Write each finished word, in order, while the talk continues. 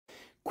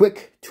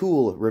quick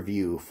tool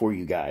review for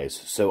you guys.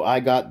 So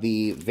I got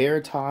the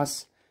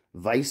Veritas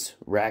Vise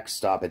rack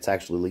stop. It's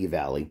actually Lee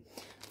Valley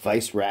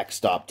Vise rack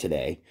stop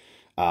today.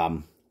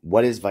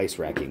 What is vise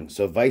racking?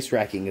 So vise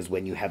racking is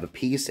when you have a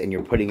piece and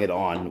you're putting it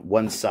on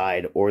one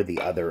side or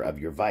the other of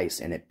your vise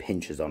and it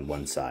pinches on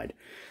one side.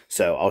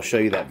 So I'll show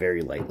you that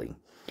very lightly.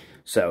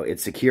 So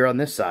it's secure on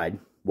this side.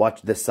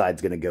 Watch, this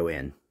side's going to go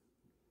in.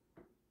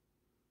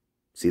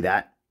 See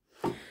that?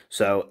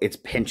 So it's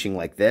pinching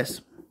like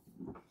this.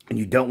 And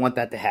you don't want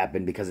that to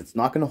happen because it's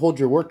not going to hold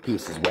your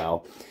workpiece as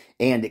well.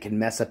 And it can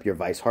mess up your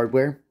vise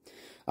hardware.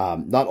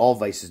 Not all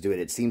vices do it.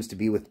 It seems to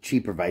be with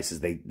cheaper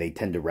vices, they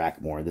tend to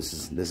rack more. This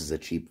is a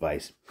cheap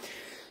vise.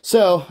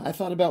 So I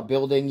thought about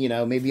building, you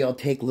know, maybe I'll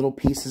take little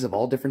pieces of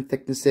all different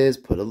thicknesses,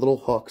 put a little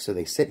hook so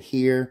they sit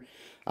here.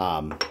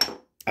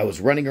 I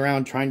was running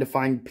around trying to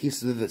find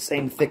pieces of the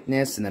same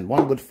thickness, and then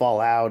one would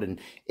fall out, and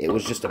it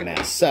was just a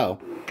mess.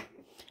 So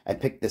I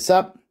picked this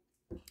up.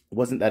 It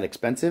wasn't that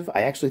expensive.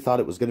 I actually thought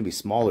it was going to be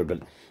smaller,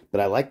 but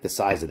I like the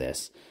size of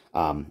this.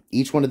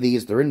 Each one of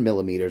these, they're in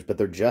millimeters, but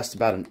they're just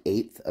about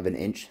 1/8 of an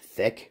inch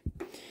thick.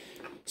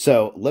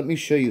 So let me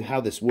show you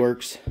how this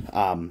works.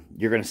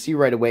 You're going to see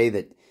right away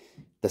that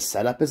the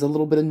setup is a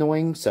little bit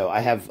annoying, so I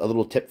have a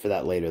little tip for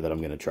that later that I'm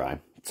going to try.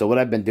 So what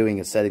I've been doing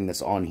is setting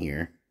this on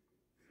here.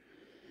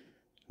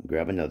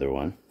 Grab another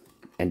one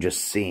and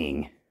just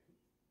seeing.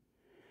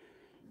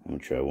 I'm going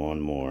to try one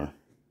more.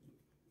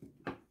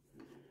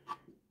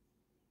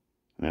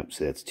 Nope,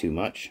 see, that's too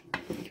much.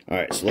 All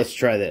right, so let's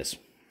try this.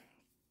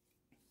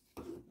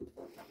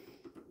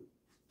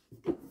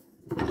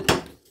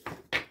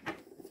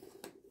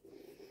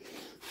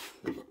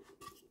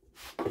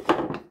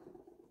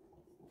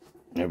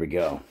 There we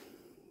go.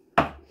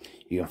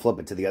 You can flip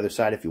it to the other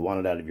side if you want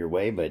it out of your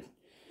way, but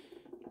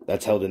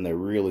that's held in there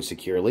really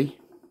securely.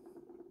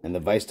 And the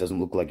vise doesn't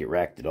look like it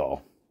racked at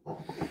all.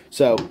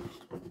 So,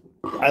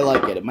 I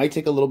like it. It might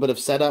take a little bit of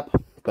setup,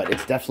 but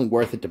it's definitely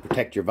worth it to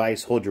protect your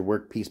vise, hold your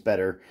workpiece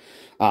better.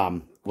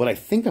 What I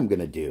think I'm going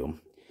to do,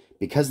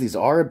 because these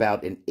are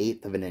about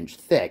 1/8 of an inch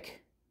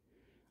thick,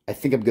 I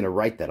think I'm going to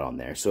write that on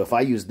there. So if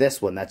I use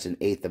this one, that's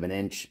 1/8 of an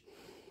inch.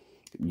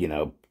 You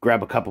know,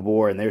 grab a couple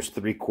more and there's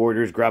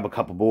 3/4, grab a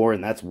couple more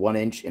and that's 1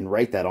 inch, and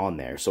write that on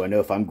there. So I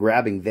know if I'm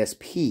grabbing this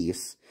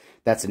piece,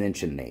 that's 1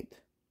 1/8 inches.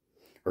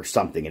 Or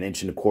something, 1 1/4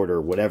 inches,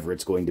 or whatever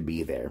it's going to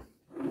be there.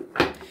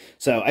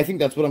 So I think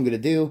that's what I'm going to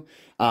do.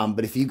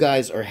 But if you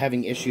guys are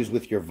having issues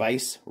with your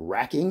vise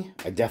racking,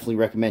 I definitely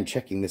recommend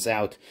checking this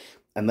out.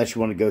 Unless you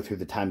want to go through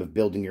the time of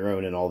building your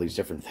own and all these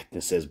different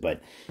thicknesses.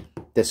 But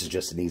this is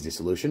just an easy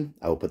solution.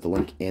 I will put the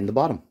link in the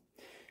bottom,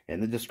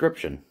 in the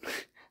description.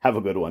 Have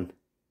a good one.